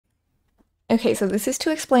Okay, so this is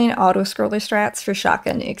to explain autoscroller strats for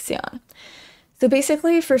Shotgun Ixion. So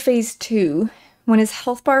basically for phase 2, when his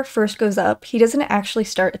health bar first goes up, he doesn't actually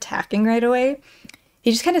start attacking right away.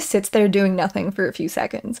 He just kind of sits there doing nothing for a few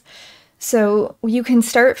seconds. So you can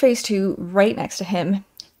start phase 2 right next to him,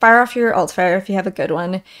 fire off your alt fire if you have a good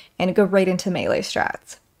one, and go right into melee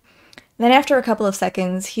strats. Then after a couple of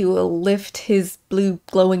seconds, he will lift his blue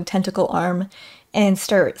glowing tentacle arm and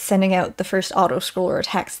start sending out the first auto-scroller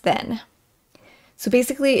attacks then. So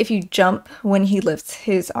basically, if you jump when he lifts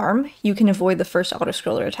his arm, you can avoid the first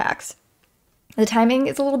auto-scroller attacks. The timing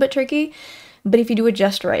is a little bit tricky, but if you do it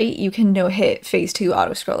just right, you can no-hit phase 2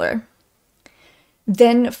 auto-scroller.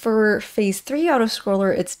 Then for phase 3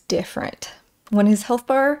 auto-scroller, it's different. When his health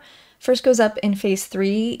bar first goes up in phase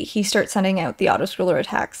 3, he starts sending out the auto-scroller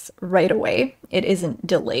attacks right away. It isn't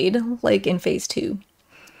delayed like in phase 2.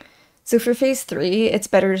 So for phase 3, it's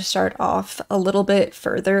better to start off a little bit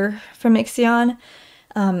further from Ixion.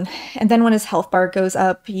 And then when his health bar goes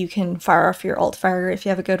up, you can fire off your alt fire if you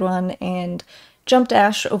have a good one, and jump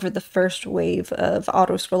dash over the first wave of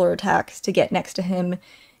auto-scroller attacks to get next to him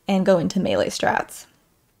and go into melee strats.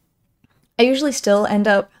 I usually still end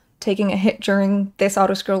up taking a hit during this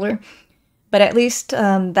auto-scroller, but at least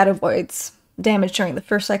that avoids damage during the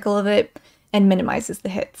first cycle of it and minimizes the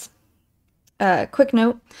hits. Quick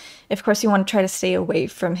note, of course you want to try to stay away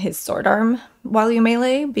from his sword arm while you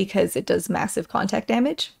melee because it does massive contact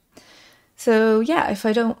damage. So yeah, if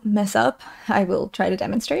I don't mess up, I will try to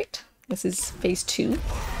demonstrate. This is phase 2.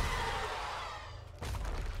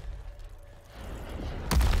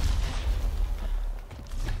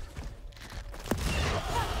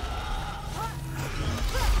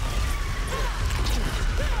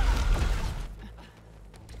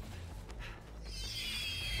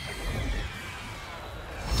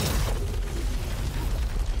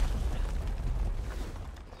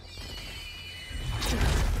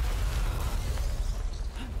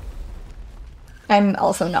 I'm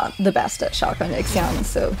also not the best at Shotgun Ixion,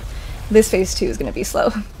 so this phase 2 is going to be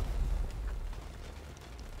slow.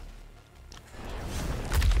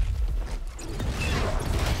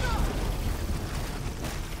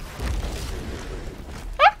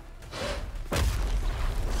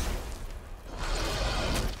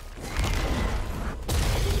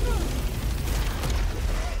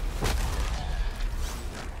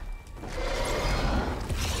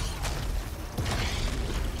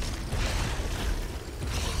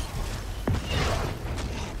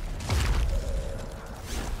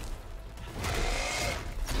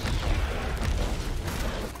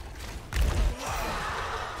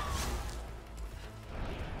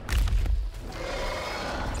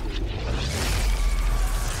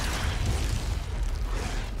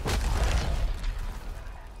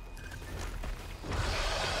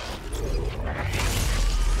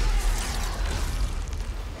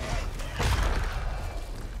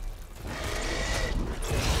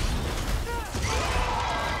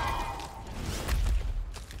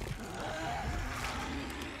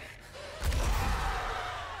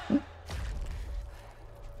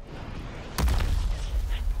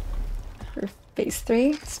 For phase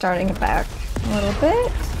 3, starting back a little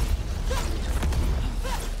bit.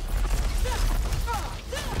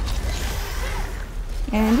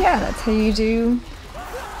 And yeah, that's how you do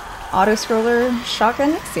auto-scroller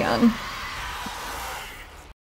Shotgun Ixion.